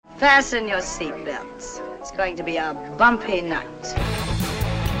Fasten your seatbelts. It's going to be a bumpy night.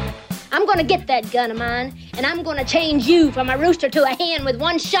 I'm gonna get that gun of mine, and I'm gonna change you from a rooster to a hen with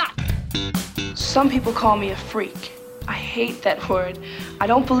one shot. Some people call me a freak. I hate that word. I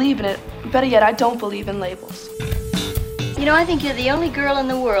don't believe in it. Better yet, I don't believe in labels. You know, I think you're the only girl in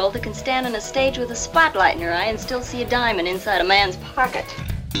the world that can stand on a stage with a spotlight in her eye and still see a diamond inside a man's pocket.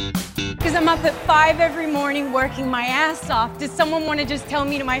 Because I'm up at 5 every morning working my ass off. Does someone want to just tell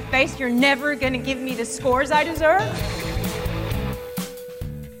me to my face, you're never going to give me the scores I deserve?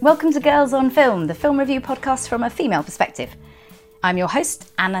 Welcome to Girls on Film, the film review podcast from a female perspective. I'm your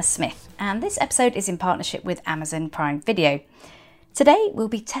host, Anna Smith, and this episode is in partnership with Amazon Prime Video. Today, we'll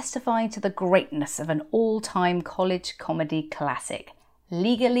be testifying to the greatness of an all-time college comedy classic,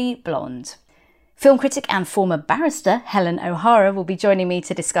 Legally Blonde. Film critic and former barrister Helen O'Hara will be joining me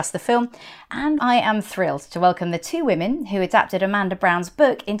to discuss the film, and I am thrilled to welcome the two women who adapted Amanda Brown's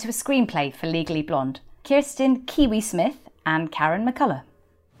book into a screenplay for Legally Blonde, Kirsten Kiwi Smith and Karen McCullough.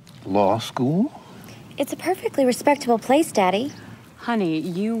 Law school? It's a perfectly respectable place, Daddy. Honey,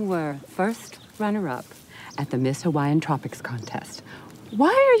 you were first runner-up at the Miss Hawaiian Tropics contest. Why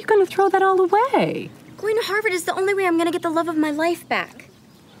are you going to throw that all away? Going to Harvard is the only way I'm going to get the love of my life back.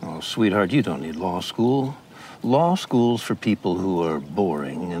 Oh, sweetheart, you don't need law school. Law school's for people who are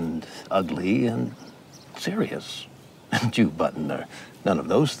boring and ugly and serious. And you, Button, are none of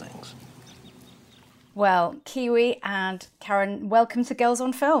those things. Well, Kiwi and Karen, welcome to Girls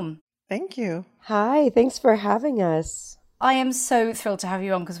on Film. Thank you. Hi, thanks for having us. I am so thrilled to have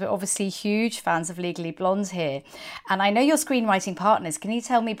you on because we're obviously huge fans of Legally Blonde here. And I know your screenwriting partners. Can you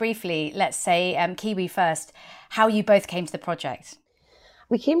tell me briefly, let's say Kiwi first, how you both came to the project?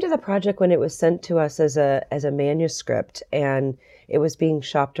 We came to the project when it was sent to us as a manuscript, and it was being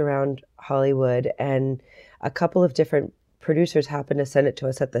shopped around Hollywood, and a couple of different producers happened to send it to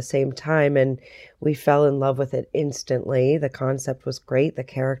us at the same time, and we fell in love with it instantly. The concept was great. The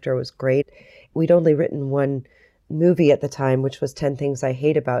character was great. We'd only written one movie at the time, which was 10 Things I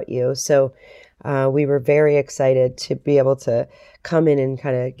Hate About You. So we were very excited to be able to come in and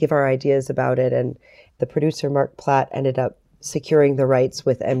kind of give our ideas about it. And the producer, Mark Platt, ended up securing the rights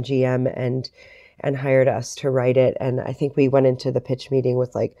with MGM and hired us to write it. And I think we went into the pitch meeting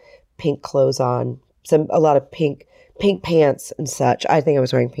with like pink clothes on, a lot of pink pants and such. I think I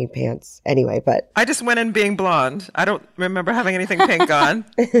was wearing pink pants anyway, but I just went in being blonde. I don't remember having anything pink on,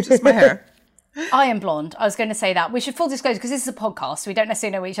 just my hair. I am blonde. I was going to say that. We should full disclosure, because this is a podcast, so we don't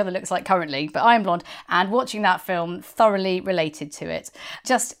necessarily know what each other looks like currently, but I am blonde, and watching that film thoroughly related to it.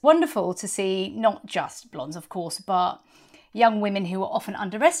 Just wonderful to see not just blondes, of course, but young women who are often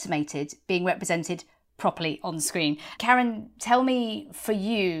underestimated being represented properly on screen. Karen, tell me, for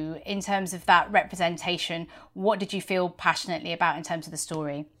you, in terms of that representation, what did you feel passionately about in terms of the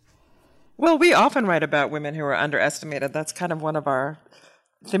story? Well, we often write about women who are underestimated. That's kind of one of our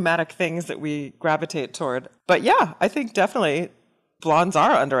thematic things that we gravitate toward. But yeah, I think definitely blondes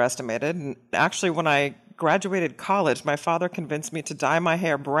are underestimated. And actually, when I graduated college, my father convinced me to dye my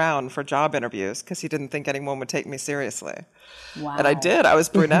hair brown for job interviews because he didn't think anyone would take me seriously. Wow. And I did. I was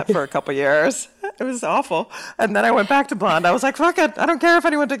brunette for a couple years. It was awful. And then I went back to blonde. I was like, fuck it. I don't care if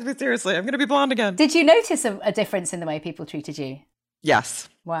anyone takes me seriously. I'm going to be blonde again. Did you notice a difference in the way people treated you? Yes.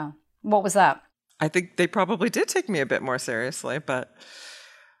 Wow. What was that? I think they probably did take me a bit more seriously, but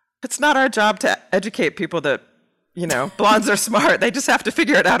it's not our job to educate people that, you know, blondes are smart. They just have to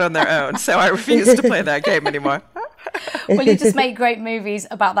figure it out on their own. So I refuse to play that game anymore. Well, you just make great movies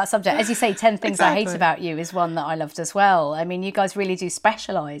about that subject. As you say, 10 Things Exactly. I Hate About You is one that I loved as well. I mean, you guys really do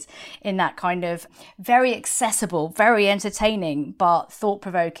specialise in that kind of very accessible, very entertaining, but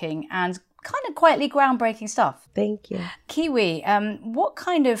thought-provoking and kind of quietly groundbreaking stuff. thank you. Kiwi, what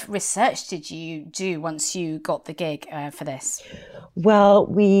kind of research did you do once you got the gig for this? Well,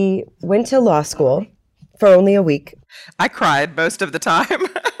 we went to law school for only a week. I cried most of the time.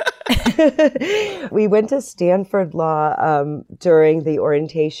 We went to Stanford Law during the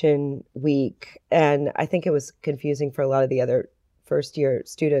orientation week, and I think it was confusing for a lot of the other first-year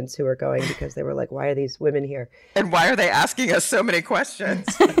students who were going because they were like, why are these women here? And why are they asking us so many questions?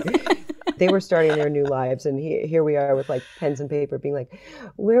 They were starting their new lives, and here we are with like pens and paper being like,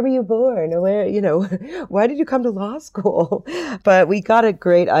 where were you born? Or where, why did you come to law school? But we got a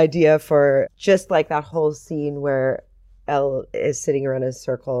great idea for just like that whole scene where Elle is sitting around in a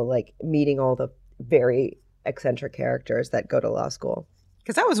circle, like meeting all the very eccentric characters that go to law school.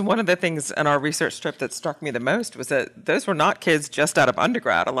 Because that was one of the things on our research trip that struck me the most was that those were not kids just out of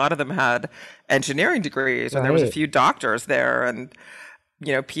undergrad. A lot of them had engineering degrees, and there was a few doctors there. And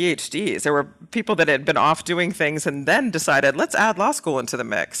PhDs. There were people that had been off doing things and then decided, let's add law school into the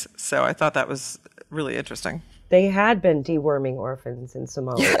mix. So I thought that was really interesting. They had been deworming orphans in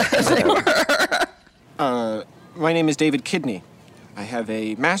Somalia. My name is David Kidney. I have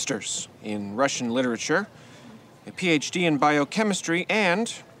a master's in Russian literature, a PhD in biochemistry,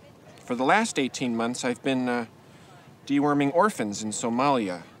 and for the last 18 months, I've been deworming orphans in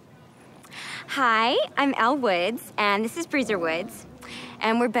Somalia. Hi, I'm Elle Woods, and this is Bruiser Woods,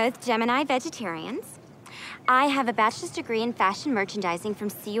 and we're both Gemini vegetarians. I have a bachelor's degree in fashion merchandising from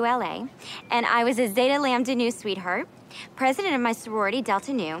CULA, and I was a Zeta Lambda Nu sweetheart, president of my sorority,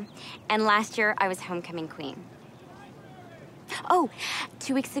 Delta Nu, and last year I was homecoming queen. Oh,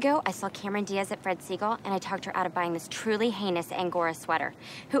 2 weeks ago, I saw Cameron Diaz at Fred Segal, and I talked her out of buying this truly heinous Angora sweater.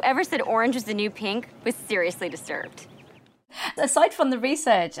 Whoever said orange was the new pink was seriously disturbed. Aside from the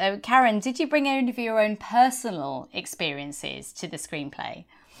research, Karen, did you bring any of your own personal experiences to the screenplay?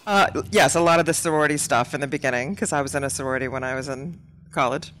 Yes, a lot of the sorority stuff in the beginning, because I was in a sorority when I was in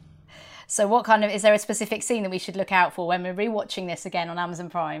college. So is there a specific scene that we should look out for when we're rewatching this again on Amazon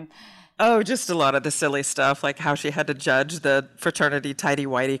Prime? Oh, just a lot of the silly stuff, like how she had to judge the fraternity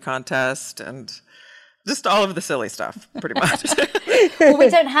tighty-whitey contest and just all of the silly stuff, pretty much. Well, we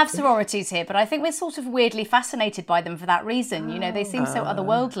don't have sororities here, but I think we're sort of weirdly fascinated by them for that reason. They seem so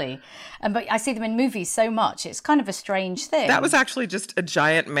otherworldly. But I see them in movies so much. It's kind of a strange thing. That was actually just a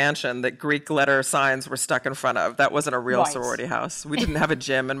giant mansion that Greek letter signs were stuck in front of. That wasn't a real sorority house. We didn't have a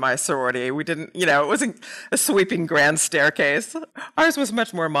gym in my sorority. We didn't, it wasn't a sweeping grand staircase. Ours was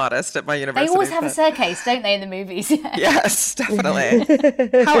much more modest at my university. They always have a staircase, don't they, in the movies? Yes,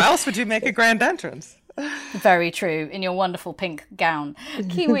 definitely. How else would you make a grand entrance? Very true, in your wonderful pink gown.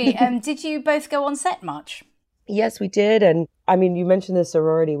 Kiwi, did you both go on set much? Yes, we did. And I mean, you mentioned the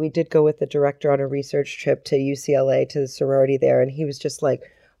sorority. We did go with the director on a research trip to UCLA to the sorority there. And he was just like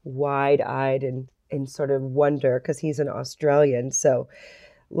wide-eyed and in sort of wonder because he's an Australian. So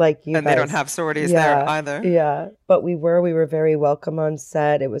like you and guys, they don't have sororities there either. Yeah, but we were very welcome on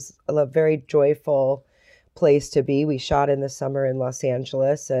set. It was a very joyful place to be. We shot in the summer in Los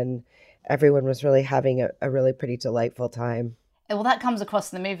Angeles, and everyone was really having a really pretty delightful time. Well, that comes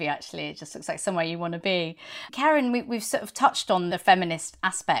across in the movie, actually. It just looks like somewhere you want to be. Karen, we've sort of touched on the feminist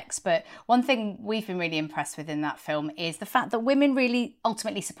aspects, but one thing we've been really impressed with in that film is the fact that women really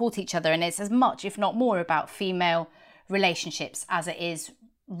ultimately support each other, and it's as much, if not more, about female relationships as it is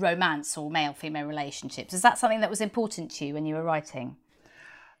romance or male-female relationships. Is that something that was important to you when you were writing?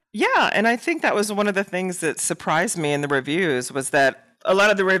 Yeah, and I think that was one of the things that surprised me in the reviews was that a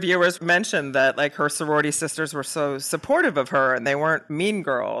lot of the reviewers mentioned that like her sorority sisters were so supportive of her and they weren't mean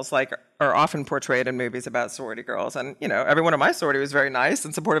girls like are often portrayed in movies about sorority girls. And, everyone in my sorority was very nice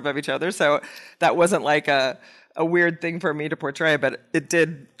and supportive of each other. So that wasn't like a weird thing for me to portray, but it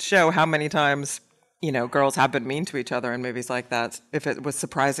did show how many times, girls have been mean to each other in movies like that, if it was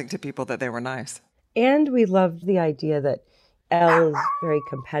surprising to people that they were nice. And we loved the idea that Elle is very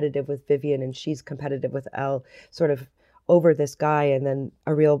competitive with Vivian and she's competitive with Elle, sort of over this guy, and then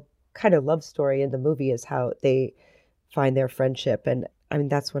a real kind of love story in the movie is how they find their friendship. And I mean,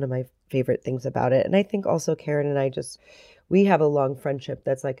 that's one of my favorite things about it. And I think also Karen and I we have a long friendship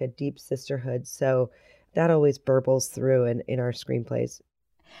that's like a deep sisterhood. So that always burbles through in our screenplays.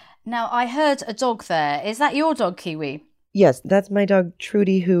 Now, I heard a dog there. Is that your dog, Kiwi? Yes, that's my dog,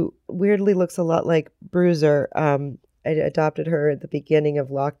 Trudy, who weirdly looks a lot like Bruiser. I adopted her at the beginning of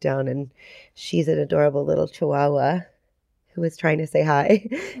lockdown, and she's an adorable little chihuahua who was trying to say hi.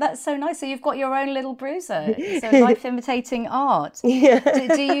 That's so nice. So you've got your own little Bruiser. So life imitating art. Yeah.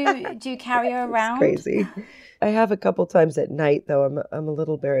 Do you carry her around? It's crazy. I have a couple times at night, though. I'm a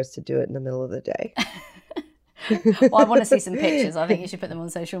little embarrassed to do it in the middle of the day. Well, I want to see some pictures. I think you should put them on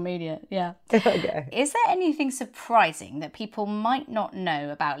social media. Yeah. Okay. Is there anything surprising that people might not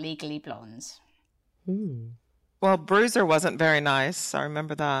know about Legally Blondes? Well, Bruiser wasn't very nice. I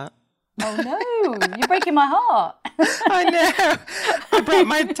remember that. Oh, no. You're breaking my heart. I know. I brought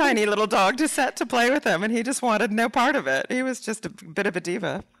my tiny little dog to set to play with him, and he just wanted no part of it. He was just a bit of a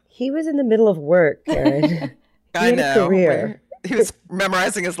diva. He was in the middle of work, Karen. I know. He was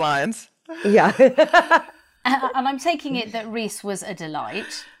memorizing his lines. Yeah. And I'm taking it that Reese was a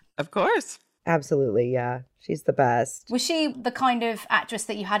delight. Of course. Absolutely, yeah. She's the best. Was she the kind of actress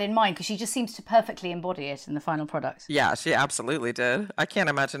that you had in mind? Because she just seems to perfectly embody it in the final product. Yeah, she absolutely did. I can't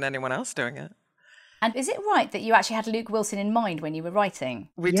imagine anyone else doing it. And is it right that you actually had Luke Wilson in mind when you were writing?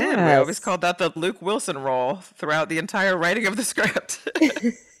 We did. We always called that the Luke Wilson role throughout the entire writing of the script.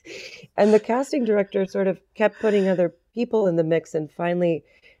 And the casting director sort of kept putting other people in the mix. And finally,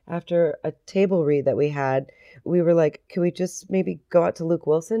 after a table read that we had, we were like, can we just maybe go out to Luke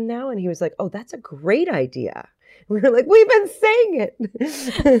Wilson now? And he was like, oh, that's a great idea. We were like, we've been saying it.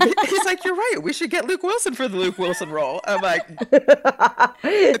 He's like, you're right. We should get Luke Wilson for the Luke Wilson role. I'm like,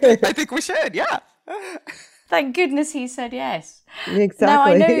 I think we should. Yeah. Thank goodness he said yes. Exactly. Now,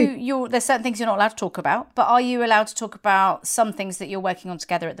 I know there's certain things you're not allowed to talk about, but are you allowed to talk about some things that you're working on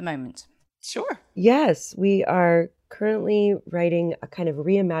together at the moment? Sure. Yes, we are currently writing a kind of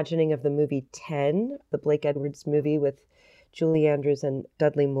reimagining of the movie 10, the Blake Edwards movie with Julie Andrews and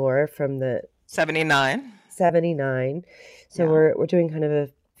Dudley Moore from the 79. So we're doing kind of a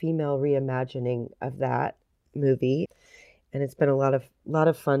female reimagining of that movie, and it's been a lot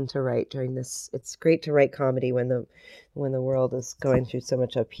of fun to write during this. It's great to write comedy when the world is going through so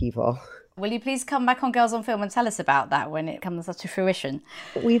much upheaval. Will you please come back on Girls on Film and tell us about that when it comes to fruition?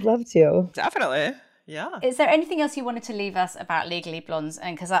 We'd love to. Definitely. Yeah. Is there anything else you wanted to leave us about Legally Blondes?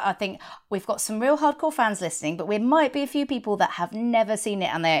 And because I think we've got some real hardcore fans listening, but there might be a few people that have never seen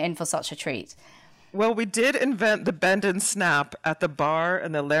it and they're in for such a treat. Well, we did invent the bend and snap at the bar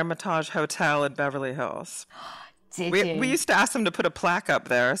in the L'Hermitage Hotel in Beverly Hills. We used to ask them to put a plaque up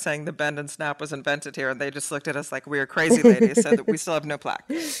there saying the bend and snap was invented here, and they just looked at us like we were crazy ladies, so that we still have no plaque.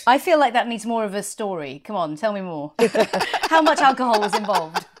 I feel like that needs more of a story. Come on, tell me more. How much alcohol was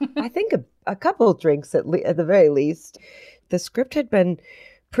involved? I think a couple of drinks at the very least. The script had been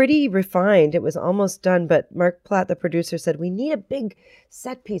pretty refined. It was almost done, but Mark Platt, the producer, said, we need a big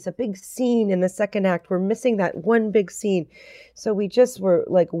set piece, a big scene in the second act. We're missing that one big scene. So we just were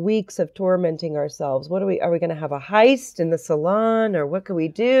like weeks of tormenting ourselves. Are we going to have a heist in the salon, or what can we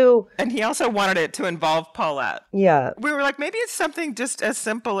do? And he also wanted it to involve Paulette. Yeah. We were like, maybe it's something just as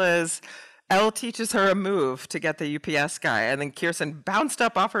simple as Elle teaches her a move to get the UPS guy, and then Kirsten bounced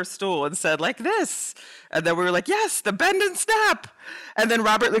up off her stool and said, like this. And then we were like, yes, the bend and snap. And then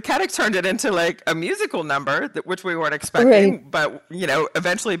Robert Luketic turned it into like a musical number, which we weren't expecting, but,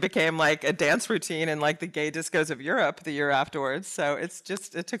 eventually became like a dance routine in like the gay discos of Europe the year afterwards. So it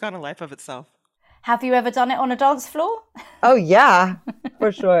took on a life of itself. Have you ever done it on a dance floor? Oh, yeah,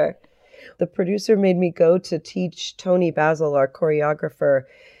 for sure. The producer made me go to teach Tony Basil, our choreographer,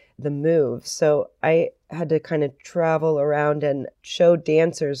 the move. So I had to kind of travel around and show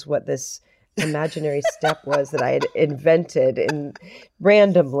dancers what this imaginary step was that I had invented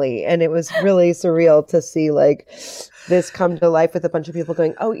randomly. And it was really surreal to see like this come to life with a bunch of people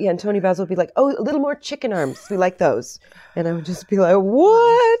going, oh yeah. And Tony Basil would be like, oh, a little more chicken arms. We like those. And I would just be like,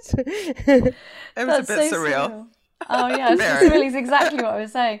 what? It was a bit surreal. Oh yeah, it's really exactly what I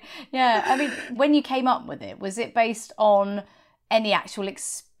was saying. Yeah, I mean, when you came up with it, was it based on any actual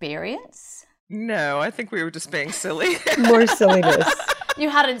experience? No, I think we were just being silly. More silliness. You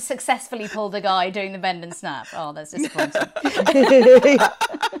hadn't successfully pulled a guy doing the bend and snap. Oh, that's disappointing.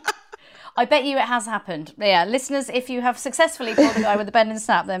 I bet you it has happened. Yeah, listeners, if you have successfully pulled a guy with the bend and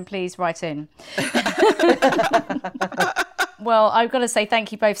snap, then please write in. Well, I've got to say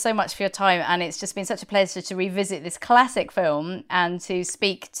thank you both so much for your time, and it's just been such a pleasure to revisit this classic film and to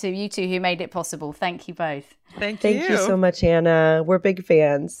speak to you two who made it possible. Thank you both. Thank you so much, Anna. We're big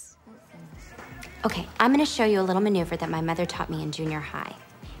fans. Okay, I'm going to show you a little maneuver that my mother taught me in junior high.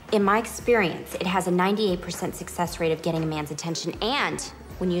 In my experience, it has a 98% success rate of getting a man's attention, and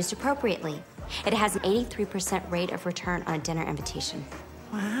when used appropriately, it has an 83% rate of return on a dinner invitation.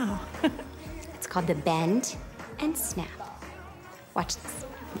 Wow. It's called the bend and snap. Watch this.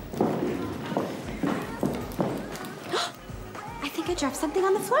 I think I dropped something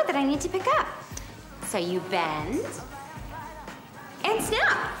on the floor that I need to pick up. So you bend and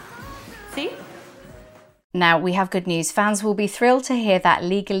snap. See? Now, we have good news. Fans will be thrilled to hear that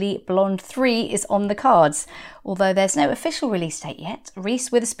Legally Blonde 3 is on the cards. Although there's no official release date yet,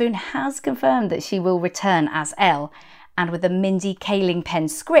 Reese Witherspoon has confirmed that she will return as Elle. And with a Mindy Kaling pen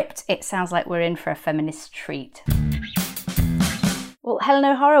script, it sounds like we're in for a feminist treat. Well, Helen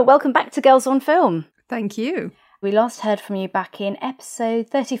O'Hara, welcome back to Girls on Film. Thank you. We last heard from you back in episode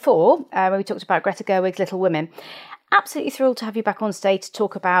 34, where we talked about Greta Gerwig's Little Women. Absolutely thrilled to have you back on stage to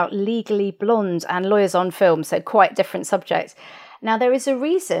talk about Legally Blonde and Lawyers on Film, so quite different subjects. Now, there is a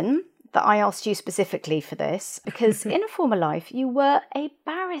reason that I asked you specifically for this, because in a former life, you were a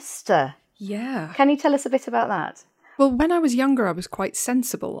barrister. Yeah. Can you tell us a bit about that? Well, when I was younger, I was quite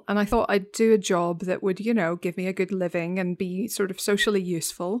sensible, and I thought I'd do a job that would, give me a good living and be sort of socially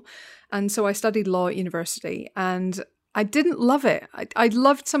useful. And so I studied law at university, and I didn't love it. I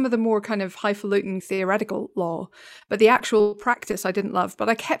loved some of the more kind of highfalutin theoretical law, but the actual practice I didn't love. But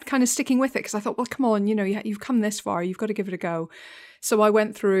I kept kind of sticking with it because I thought, well, come on, you've come this far, you've got to give it a go. So I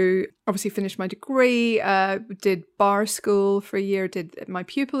went through, obviously finished my degree, did bar school for a year, did my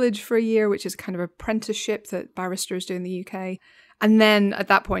pupillage for a year, which is kind of apprenticeship that barristers do in the UK. And then at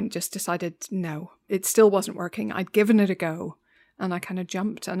that point just decided, no, it still wasn't working. I'd given it a go. And I kind of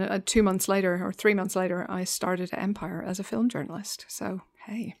jumped. And 2 months later, or 3 months later, I started at Empire as a film journalist. So,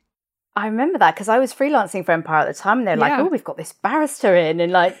 hey. I remember that because I was freelancing for Empire at the time. And they're like, oh, we've got this barrister in.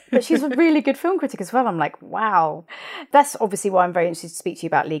 And but she's a really good film critic as well. I'm like, wow. That's obviously why I'm very interested to speak to you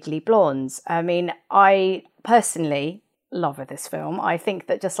about Legally Blonde. I mean, I personally love this film. I think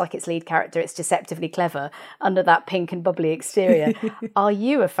that just like its lead character, it's deceptively clever under that pink and bubbly exterior. Are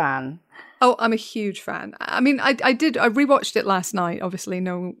you a fan? Oh, I'm a huge fan. I mean, I rewatched it last night, obviously,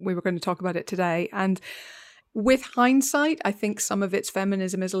 knowing we were going to talk about it today. And with hindsight, I think some of its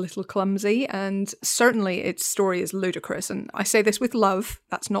feminism is a little clumsy, and certainly its story is ludicrous. And I say this with love.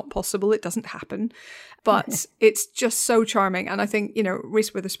 That's not possible. It doesn't happen. But it's just so charming. And I think,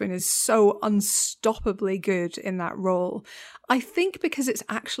 Reese Witherspoon is so unstoppably good in that role. I think because it's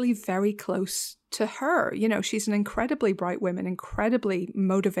actually very close to her. She's an incredibly bright woman, incredibly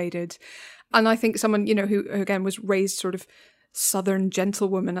motivated. And I think someone, who again was raised sort of Southern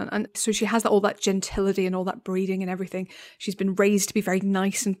gentlewoman. And so she has all that gentility and all that breeding and everything. She's been raised to be very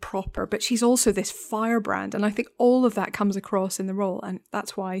nice and proper, but she's also this firebrand. And I think all of that comes across in the role. And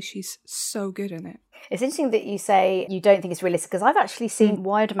that's why she's so good in it. It's interesting that you say you don't think it's realistic, because I've actually seen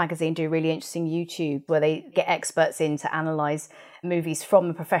Wired magazine do really interesting YouTube where they get experts in to analyse movies from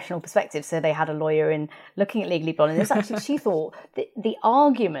a professional perspective. So they had a lawyer in looking at Legally Blonde, and it's actually, she thought that the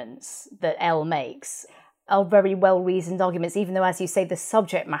arguments that Elle makes are very well-reasoned arguments, even though, as you say, the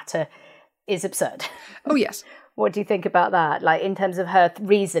subject matter is absurd. Oh, yes. What do you think about that, like in terms of her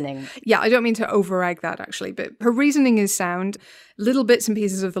reasoning? Yeah, I don't mean to over-egg that, actually, but her reasoning is sound. Little bits and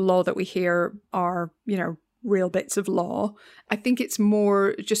pieces of the law that we hear are, real bits of law. I think it's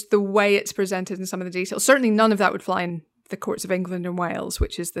more just the way it's presented in some of the details. Certainly none of that would fly in the courts of England and Wales,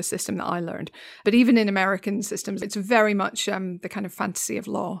 which is the system that I learned. But even in American systems, it's very much the kind of fantasy of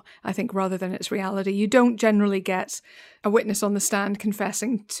law, I think, rather than its reality. You don't generally get a witness on the stand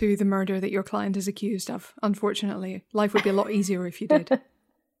confessing to the murder that your client is accused of. Unfortunately, life would be a lot easier if you did.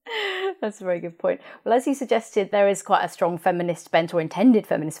 That's a very good point. Well, as you suggested, there is quite a strong feminist bent, or intended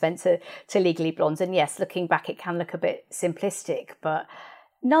feminist bent, to Legally Blonde. And yes, looking back, it can look a bit simplistic, but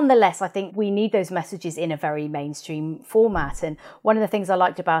nonetheless, I think we need those messages in a very mainstream format. And one of the things I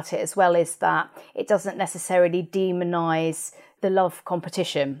liked about it as well is that it doesn't necessarily demonise the love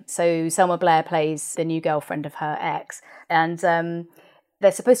competition. So Selma Blair plays the new girlfriend of her ex, and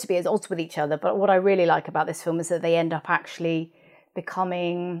they're supposed to be at odds with each other. But what I really like about this film is that they end up actually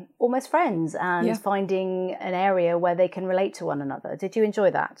becoming almost friends and finding an area where they can relate to one another. Did you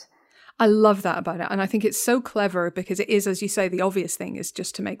enjoy that? I love that about it. And I think it's so clever because it is, as you say, the obvious thing is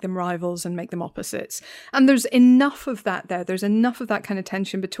just to make them rivals and make them opposites. And there's enough of that there. There's enough of that kind of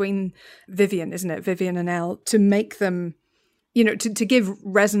tension between Vivian, isn't it? Vivian and Elle, to make them, to give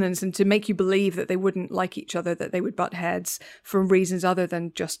resonance and to make you believe that they wouldn't like each other, that they would butt heads for reasons other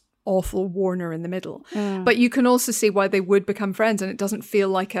than just awful Warner in the middle. But you can also see why they would become friends, and it doesn't feel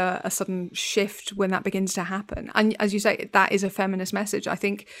like a sudden shift when that begins to happen. And as you say, that is a feminist message. I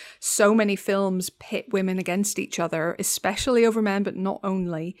think so many films pit women against each other, especially over men, but not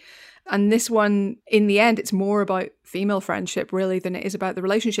only. And this one, in the end, it's more about female friendship, really, than it is about the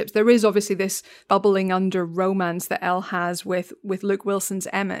relationships. There is obviously this bubbling under romance that Elle has with Luke Wilson's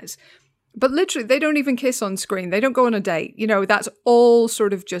Emmett. But literally, they don't even kiss on screen. They don't go on a date. That's all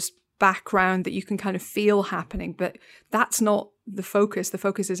sort of just background that you can kind of feel happening. But that's not the focus. The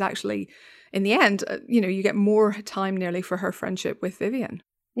focus is actually, in the end, you get more time nearly for her friendship with Vivian.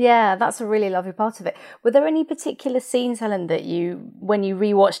 Yeah, that's a really lovely part of it. Were there any particular scenes, Helen, that when you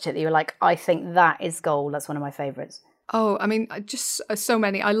rewatched it, that you were like, I think that is gold. That's one of my favourites. Oh, I mean, just so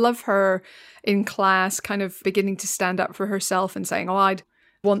many. I love her in class kind of beginning to stand up for herself and saying, I'd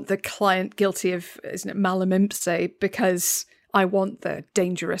want the client guilty of, isn't it, malum impse, because I want the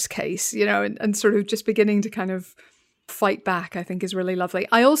dangerous case, and sort of just beginning to kind of fight back, I think is really lovely.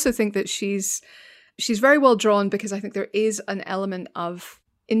 I also think that she's very well drawn because I think there is an element of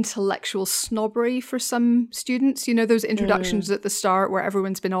intellectual snobbery for some students. You know, those introductions at the start where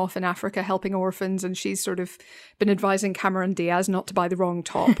everyone's been off in Africa helping orphans and she's sort of been advising Cameron Diaz not to buy the wrong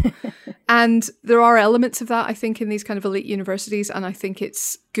top. And there are elements of that, I think, in these kind of elite universities. And I think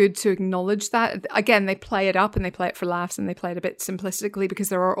it's good to acknowledge that. Again, they play it up and they play it for laughs and they play it a bit simplistically because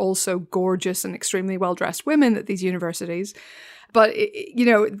there are also gorgeous and extremely well-dressed women at these universities. But, you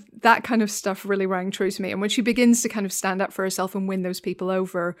know, that kind of stuff really rang true to me. And when she begins to kind of stand up for herself and win those people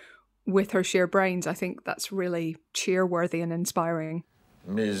over with her sheer brains, I think that's really cheer-worthy and inspiring.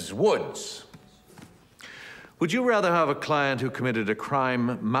 Ms. Woods, would you rather have a client who committed a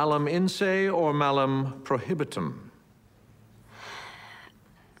crime malum in se or malum prohibitum?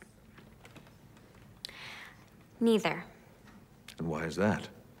 Neither. And why is that?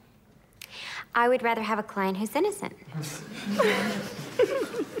 I would rather have a client who's innocent.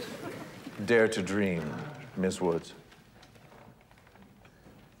 Dare to dream, Miss Woods.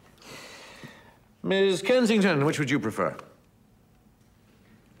 Ms. Kensington, which would you prefer?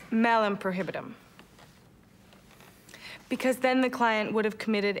 Malum prohibitum. Because then the client would have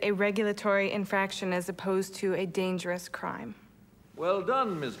committed a regulatory infraction as opposed to a dangerous crime. Well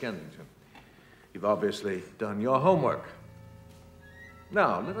done, Ms. Kensington. You've obviously done your homework.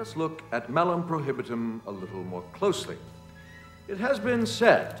 Now, let us look at malum prohibitum a little more closely. It has been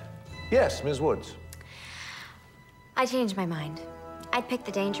said. Yes, Ms. Woods. I changed my mind. I'd pick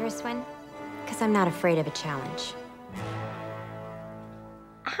the dangerous one, because I'm not afraid of a challenge.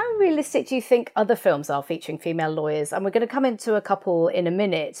 How realistic do you think other films are featuring female lawyers? And we're going to come into a couple in a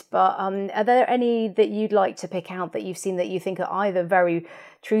minute, but are there any that you'd like to pick out that you've seen that you think are either very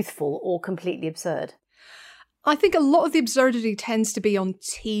truthful or completely absurd? I think a lot of the absurdity tends to be on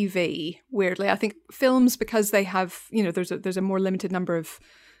TV, weirdly. I think films, because they have, you know, there's a more limited number of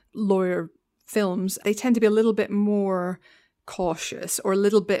lawyer films, they tend to be a little bit more cautious or a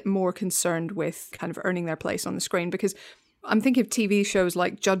little bit more concerned with kind of earning their place on the screen. Because I'm thinking of TV shows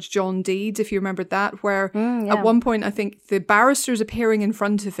like Judge John Deed, if you remembered that, where at one point I think the barristers appearing in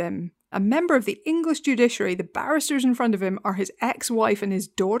front of him, a member of the English judiciary, the barristers in front of him are his ex-wife and his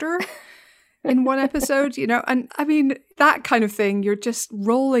daughter. In one episode, you know, and I mean, that kind of thing, you're just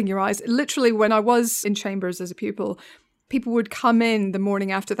rolling your eyes. Literally, when I was in Chambers as a pupil, people would come in the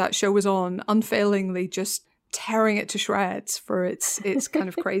morning after that show was on, unfailingly just tearing it to shreds for its kind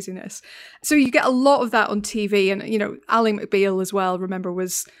of craziness. So you get a lot of that on TV, and you know, Ally McBeal as well, remember,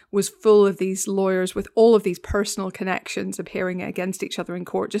 was full of these lawyers with all of these personal connections appearing against each other in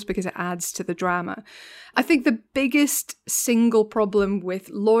court just because it adds to the drama. I think the biggest single problem with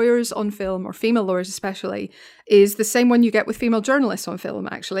lawyers on film, or female lawyers especially, is the same one you get with female journalists on film,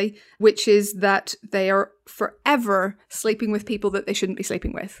 actually, which is that they are forever sleeping with people that they shouldn't be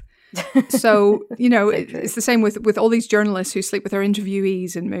sleeping with. So, you know, it's the same with all these journalists who sleep with their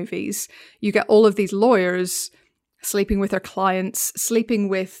interviewees in movies. You get all of these lawyers sleeping with their clients, sleeping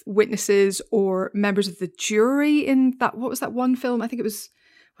with witnesses or members of the jury in that, what was that one film? I think it was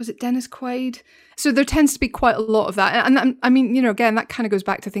it Dennis Quaid? So there tends to be quite a lot of that. And I mean, you know, again, that kind of goes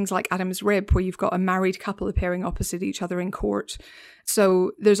back to things like Adam's Rib, where you've got a married couple appearing opposite each other in court.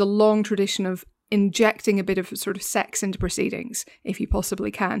 So there's a long tradition of injecting a bit of sort of sex into proceedings, if you possibly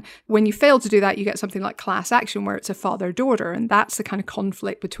can. When you fail to do that, you get something like Class Action, where it's a father-daughter, and that's the kind of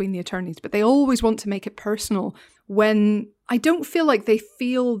conflict between the attorneys. But they always want to make it personal, when I don't feel like they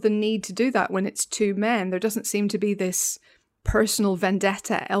feel the need to do that when it's two men. There doesn't seem to be this personal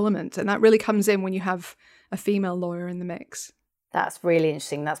vendetta element, and that really comes in when you have a female lawyer in the mix. That's really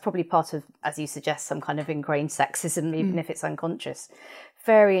interesting. That's probably part of, as you suggest, some kind of ingrained sexism, even if it's unconscious.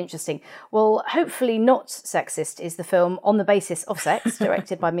 Very interesting. Well, hopefully not sexist is the film On the Basis of Sex,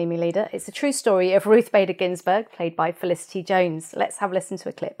 directed by Mimi Leder. It's the true story of Ruth Bader Ginsburg, played by Felicity Jones. Let's have a listen to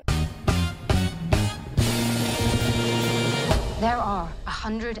a clip. There are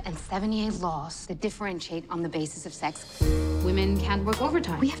 178 laws that differentiate on the basis of sex. Women can't work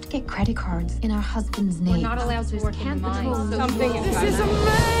overtime. We have to get credit cards in our husband's name. We're not allowed to work in the mines. This is a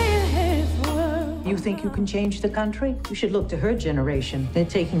man's world. You think you can change the country? You should look to her generation. They're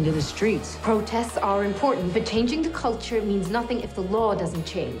taking to the streets. Protests are important, but changing the culture means nothing if the law doesn't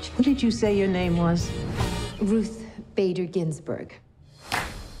change. What did you say your name was? Ruth Bader Ginsburg.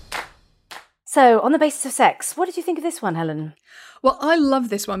 So, On the Basis of Sex, what did you think of this one, Helen? Well, I love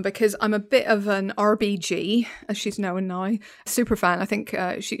this one because I'm a bit of an RBG, as she's known now, super fan. I think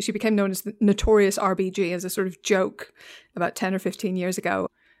she became known as the Notorious RBG as a sort of joke about 10 or 15 years ago.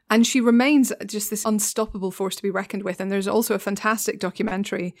 And she remains just this unstoppable force to be reckoned with. And there's also a fantastic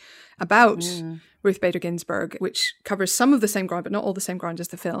documentary about Ruth Bader Ginsburg, which covers some of the same ground, but not all the same ground as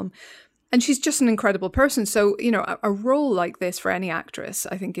the film. And she's just an incredible person. So, you know, a role like this for any actress,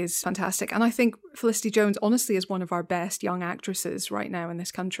 I think, is fantastic. And I think Felicity Jones, honestly, is one of our best young actresses right now in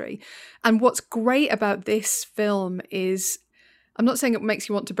this country. And what's great about this film is, I'm not saying it makes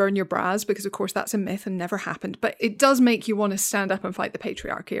you want to burn your bras, because, of course, that's a myth and never happened. But it does make you want to stand up and fight the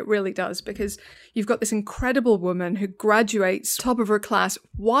patriarchy. It really does, because you've got this incredible woman who graduates top of her class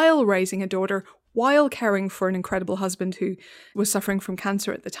while raising a daughter, while caring for an incredible husband who was suffering from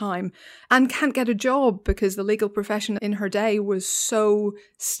cancer at the time, and can't get a job because the legal profession in her day was so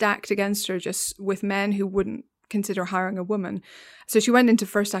stacked against her, just with men who wouldn't consider hiring a woman. So she went into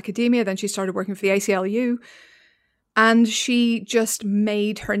first academia, then she started working for the ACLU, and she just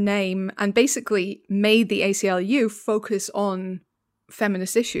made her name and basically made the ACLU focus on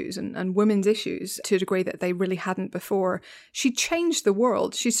feminist issues and women's issues to a degree that they really hadn't before. She changed the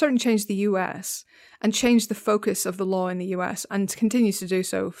world. She certainly changed the US and changed the focus of the law in the US, and continues to do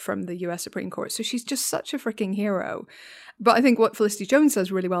so from the US Supreme Court. So she's just such a freaking hero. But I think what Felicity Jones does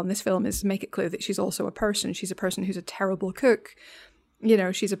really well in this film is make it clear that she's also a person. She's a person who's a terrible cook. You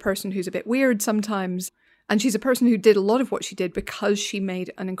know, she's a person who's a bit weird sometimes. And she's a person who did a lot of what she did because she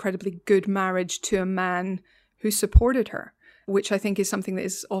made an incredibly good marriage to a man who supported her, which I think is something that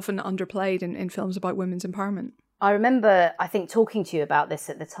is often underplayed in films about women's empowerment. I remember, I think, talking to you about this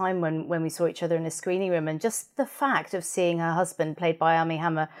at the time when we saw each other in a screening room, and just the fact of seeing her husband, played by Armie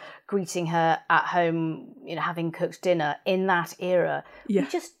Hammer, greeting her at home, you know, having cooked dinner in that era. Yeah. We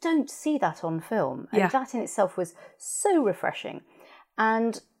just don't see that on film. And that in itself was so refreshing.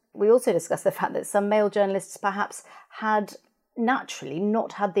 And we also discussed the fact that some male journalists perhaps had naturally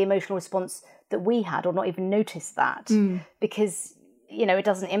not had the emotional response that we had, or not even noticed that, because, you know, it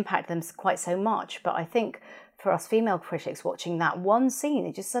doesn't impact them quite so much. But I think for us female critics watching that one scene,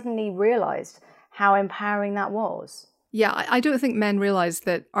 they just suddenly realised how empowering that was. Yeah, I don't think men realise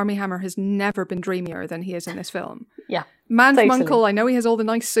that Armie Hammer has never been dreamier than he is in this film. Yeah. Man from totally. Uncle, I know he has all the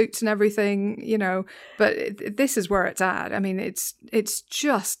nice suits and everything, you know, but this is where it's at. I mean, it's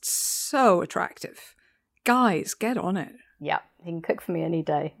just so attractive. Guys, get on it. Yeah, he can cook for me any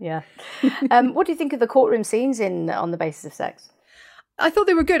day, yeah. What do you think of the courtroom scenes in On the Basis of Sex? I thought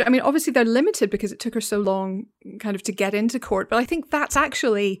they were good. I mean, obviously they're limited because it took her so long kind of to get into court, but I think that's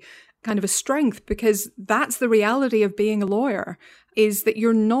actually kind of a strength, because that's the reality of being a lawyer, is that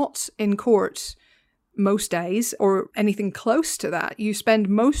you're not in court most days or anything close to that. You spend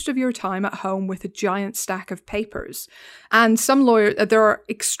most of your time at home with a giant stack of papers. And some lawyers, there are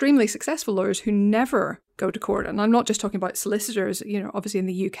extremely successful lawyers who never go to court. And I'm not just talking about solicitors. You know, obviously in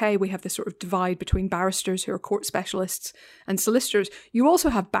the UK, we have this sort of divide between barristers who are court specialists and solicitors. You also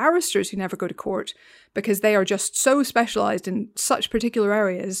have barristers who never go to court because they are just so specialised in such particular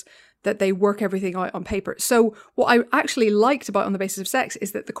areas that they work everything out on paper. So what I actually liked about On the Basis of Sex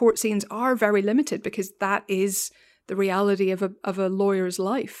is that the court scenes are very limited, because that is the reality of a lawyer's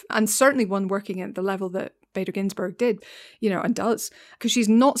life. And certainly one working at the level that Bader Ginsburg did, you know, and does. Because she's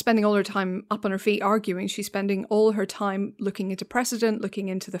not spending all her time up on her feet arguing. She's spending all her time looking into precedent, looking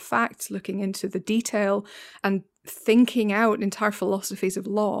into the facts, looking into the detail, and thinking out entire philosophies of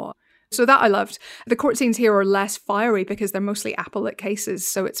law. So that I loved. The court scenes here are less fiery because they're mostly appellate cases.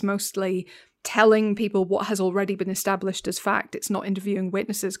 So it's mostly telling people what has already been established as fact. It's not interviewing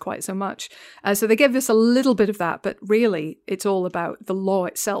witnesses quite so much. So they give us a little bit of that, but really it's all about the law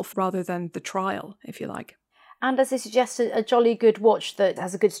itself rather than the trial, if you like. And as they suggest, a jolly good watch that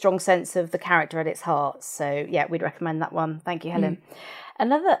has a good strong sense of the character at its heart. So yeah, we'd recommend that one. Thank you, Helen.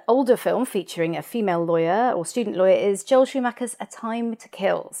 Another older film featuring a female lawyer or student lawyer is Joel Schumacher's A Time to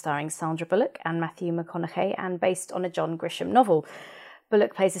Kill, starring Sandra Bullock and Matthew McConaughey, and based on a John Grisham novel.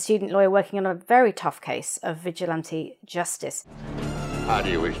 Bullock plays a student lawyer working on a very tough case of vigilante justice. How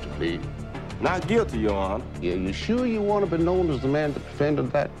do you wish to plead? Not guilty, Your Honor. Yeah, you sure you want to be known as the man that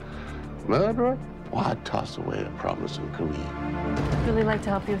defended that murderer? Why toss away a promising career? I'd really like to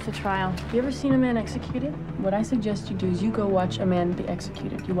help you with the trial. You ever seen a man executed? What I suggest you do is you go watch a man be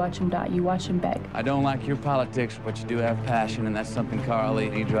executed. You watch him die. You watch him beg. I don't like your politics, but you do have passion, and that's something Carly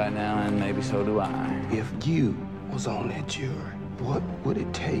needs right now, and maybe so do I. If you was on that jury, what would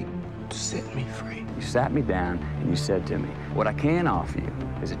it take to set me free? You sat me down and you said to me, what I can offer you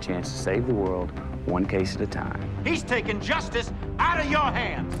is a chance to save the world one case at a time. He's taking justice out of your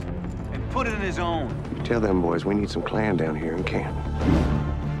hands and put it in his own. You tell them boys we need some clan down here in Canton.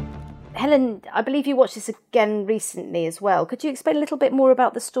 Helen, I believe you watched this again recently as well. Could you explain a little bit more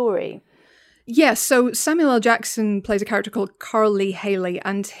about the story? Yes, so Samuel L. Jackson plays a character called Carl Lee Haley,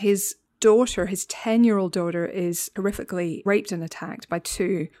 and his daughter, his 10-year-old daughter, is horrifically raped and attacked by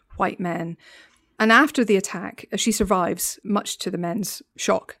two white men. And after the attack, she survives, much to the men's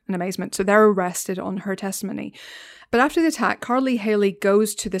shock and amazement. So they're arrested on her testimony. But after the attack, Carl Lee Haley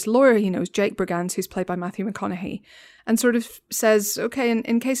goes to this lawyer he knows, Jake Brigance, who's played by Matthew McConaughey, and sort of says, okay,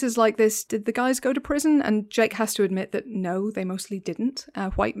 in cases like this, did the guys go to prison? And Jake has to admit that no, they mostly didn't.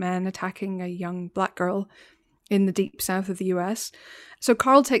 White men attacking a young black girl in the deep south of the US. So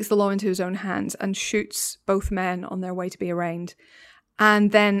Carl takes the law into his own hands and shoots both men on their way to be arraigned.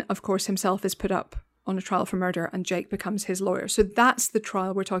 And then, of course, himself is put up on a trial for murder, and Jake becomes his lawyer. So that's the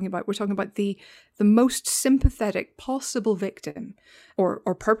trial we're talking about. We're talking about the most sympathetic possible victim, or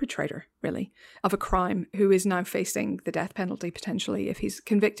perpetrator, really, of a crime, who is now facing the death penalty, potentially, if he's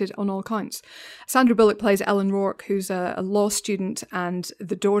convicted on all counts. Sandra Bullock plays Ellen Rourke, who's a law student and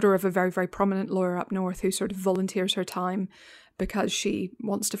the daughter of a very, very prominent lawyer up north who sort of volunteers her time because she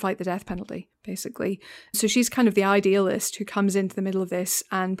wants to fight the death penalty, basically. So she's kind of the idealist who comes into the middle of this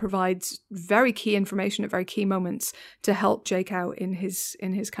and provides very key information at very key moments to help Jake out in his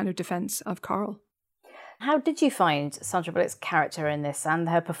kind of defense of Carl. How did you find Sandra Bullock's character in this and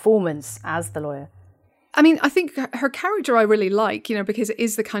her performance as the lawyer? I mean, I think her character I really like, because it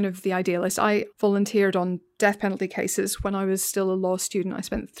is the kind of the idealist. I volunteered on death penalty cases when I was still a law student. I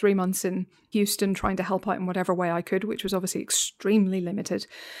spent 3 months in Houston trying to help out in whatever way I could, which was obviously extremely limited.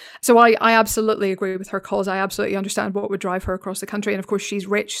 So I absolutely agree with her cause. I absolutely understand what would drive her across the country. And of course, she's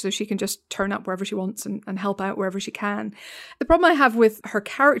rich, so she can just turn up wherever she wants and help out wherever she can. The problem I have with her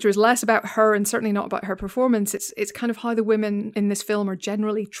character is less about her and certainly not about her performance. It's kind of how the women in this film are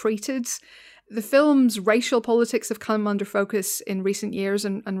generally treated. The film's racial politics have come under focus in recent years,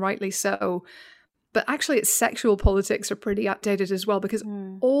 and rightly so. But actually, its sexual politics are pretty outdated as well, because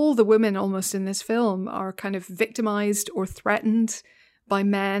all the women almost in this film are kind of victimized or threatened by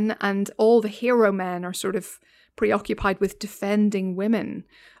men, and all the hero men are sort of preoccupied with defending women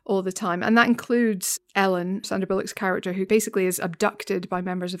all the time. And that includes Ellen, Sandra Bullock's character, who basically is abducted by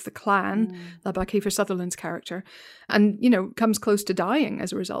members of the Klan, led by Kiefer Sutherland's character, and, comes close to dying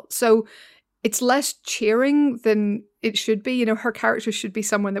as a result. So it's less cheering than it should be. Her character should be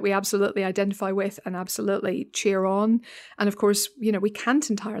someone that we absolutely identify with and absolutely cheer on. And of course, we can't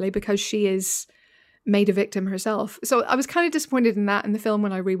entirely because she is made a victim herself. So I was kind of disappointed in that in the film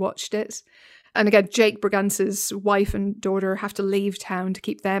when I rewatched it. And again, Jake Brigance's wife and daughter have to leave town to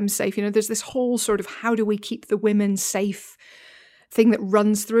keep them safe. There's this whole sort of how do we keep the women safe thing that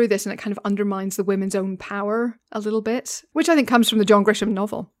runs through this, and it kind of undermines the women's own power a little bit, which I think comes from the John Grisham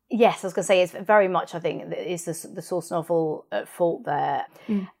novel. Yes, I was going to say, it's very much, I think, is the source novel at fault there.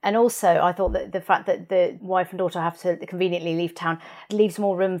 And also, I thought that the fact that the wife and daughter have to conveniently leave town leaves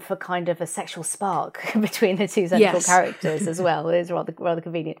more room for kind of a sexual spark between the two central characters as well. It is rather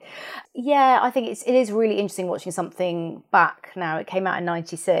convenient. Yeah, I think it is really interesting watching something back now. It came out in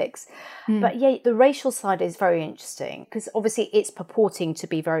 96. But yeah, the racial side is very interesting because obviously it's purporting to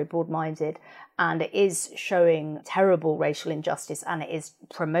be very broad-minded, and it is showing terrible racial injustice, and it is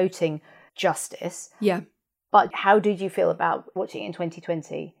promoting justice. Yeah. But how did you feel about watching it in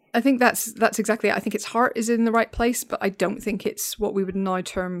 2020? I think that's exactly it. I think its heart is in the right place, but I don't think it's what we would now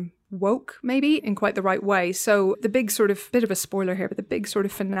term woke, maybe, in quite the right way. So the big sort of, bit of a spoiler here, but the big sort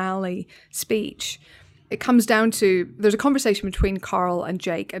of finale speech, it comes down to, there's a conversation between Carl and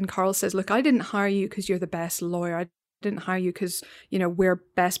Jake, and Carl says, look, I didn't hire you because you're the best lawyer. I didn't hire you because, we're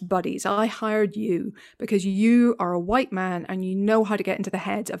best buddies. I hired you because you are a white man and you know how to get into the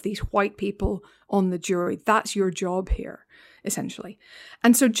heads of these white people on the jury. That's your job here, essentially.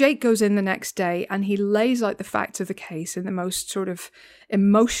 And so Jake goes in the next day and he lays out the facts of the case in the most sort of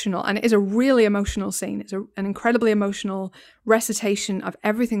emotional, and it is a really emotional scene. It's an incredibly emotional recitation of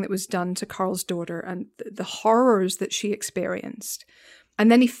everything that was done to Carl's daughter and the horrors that she experienced. And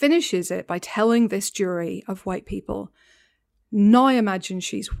then he finishes it by telling this jury of white people, now imagine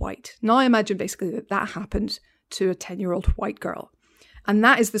she's white. Now imagine basically that happened to a 10-year-old white girl. And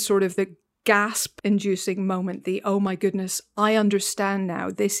that is the sort of the gasp-inducing moment, the, oh my goodness, I understand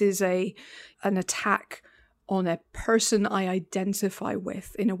now. This is an attack on a person I identify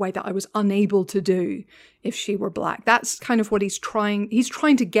with in a way that I was unable to do if she were black. That's kind of what he's trying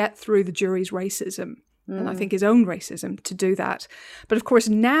to get through the jury's racism. And I think his own racism to do that. But of course,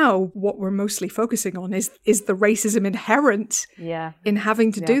 now what we're mostly focusing on is the racism inherent in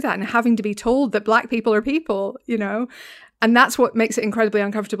having to do that and having to be told that black people are people, And that's what makes it incredibly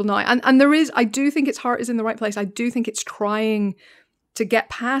uncomfortable now. And I do think its heart is in the right place. I do think it's trying to get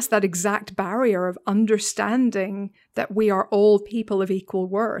past that exact barrier of understanding that we are all people of equal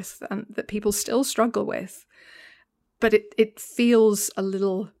worth and that people still struggle with. But it feels a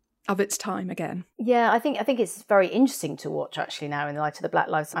little of its time again. Yeah, I think it's very interesting to watch actually now in the light of the Black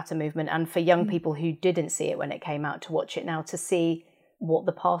Lives Matter movement, and for young people who didn't see it when it came out to watch it now, to see what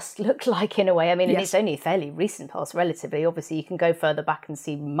the past looked like in a way. I mean, it's only a fairly recent past, relatively. Obviously, you can go further back and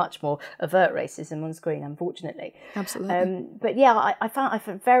see much more overt racism on screen, unfortunately. Absolutely. But yeah, I found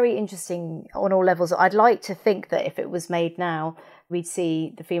it very interesting on all levels. I'd like to think that if it was made now, we'd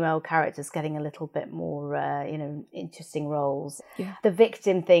see the female characters getting a little bit more, interesting roles. Yeah. The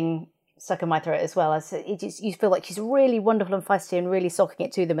victim thing stuck in my throat as well. You feel like she's really wonderful and feisty and really socking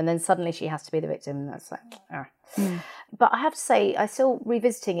it to them, and then suddenly she has to be the victim, and that's like, But I have to say, I still,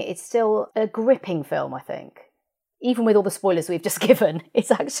 revisiting it, it's still a gripping film, I think. Even with all the spoilers we've just given, it's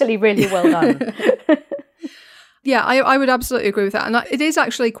actually really well done. Yeah, I would absolutely agree with that. And it is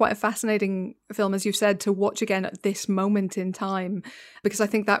actually quite a fascinating film, as you've said, to watch again at this moment in time, because I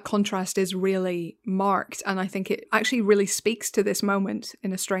think that contrast is really marked. And I think it actually really speaks to this moment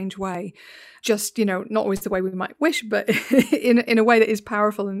in a strange way. Just, not always the way we might wish, but in a way that is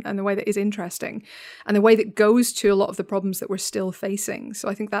powerful and the way that is interesting and the way that goes to a lot of the problems that we're still facing. So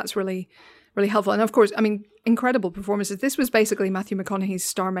I think that's really helpful. And of course, I mean, incredible performances. This was basically Matthew McConaughey's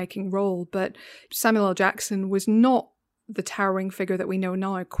star-making role, but Samuel L. Jackson was not the towering figure that we know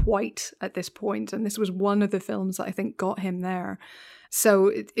now quite at this point. And this was one of the films that I think got him there. So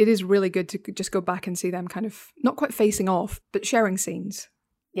it is really good to just go back and see them kind of not quite facing off, but sharing scenes.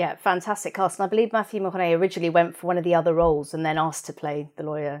 Yeah, fantastic cast. And I believe Matthew McConaughey originally went for one of the other roles and then asked to play the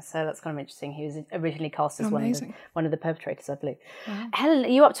lawyer. So that's kind of interesting. He was originally cast as one of the perpetrators, I believe. Wow. Helen, are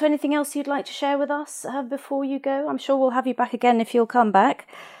you up to anything else you'd like to share with us before you go? I'm sure we'll have you back again if you'll come back.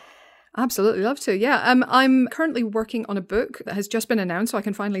 Absolutely, love to. Yeah, I'm currently working on a book that has just been announced, so I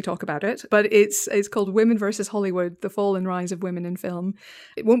can finally talk about it. But it's called Women vs. Hollywood: The Fall and Rise of Women in Film.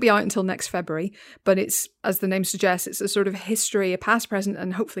 It won't be out until next February, but it's, as the name suggests, it's a sort of history, a past, present,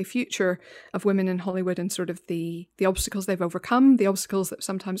 and hopefully future of women in Hollywood and sort of the obstacles they've overcome, the obstacles that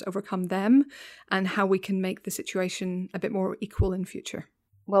sometimes overcome them, and how we can make the situation a bit more equal in future.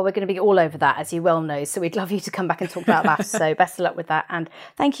 Well, we're going to be all over that, as you well know, so we'd love you to come back and talk about that. So best of luck with that. And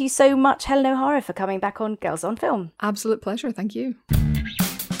thank you so much, Helen O'Hara, for coming back on Girls on Film. Absolute pleasure. Thank you.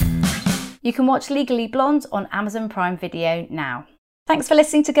 You can watch Legally Blonde on Amazon Prime Video now. Thanks for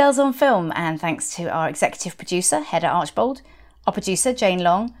listening to Girls on Film, and thanks to our executive producer, Heather Archbold, our producer, Jane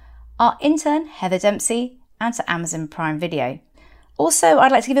Long, our intern, Heather Dempsey, and to Amazon Prime Video. Also,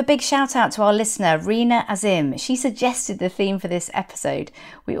 I'd like to give a big shout out to our listener, Rena Azim. She suggested the theme for this episode.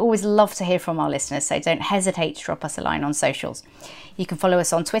 We always love to hear from our listeners, so don't hesitate to drop us a line on socials. You can follow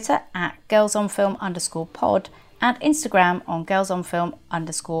us on Twitter at girlsonfilm_pod and Instagram on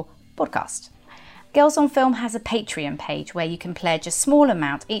girlsonfilm_podcast. Girls on Film has a Patreon page where you can pledge a small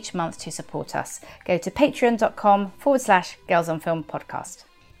amount each month to support us. Go to patreon.com/girlsonfilmpodcast.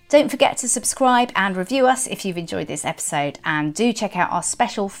 Don't forget to subscribe and review us if you've enjoyed this episode, and do check out our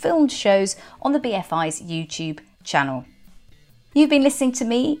special filmed shows on the BFI's YouTube channel. You've been listening to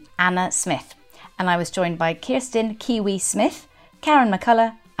me, Anna Smith, and I was joined by Kirsten Kiwi Smith, Karen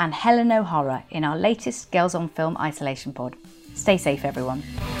McCullough and Helen O'Hara in our latest Girls on Film Isolation Pod. Stay safe, everyone.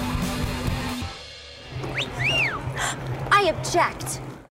 I object.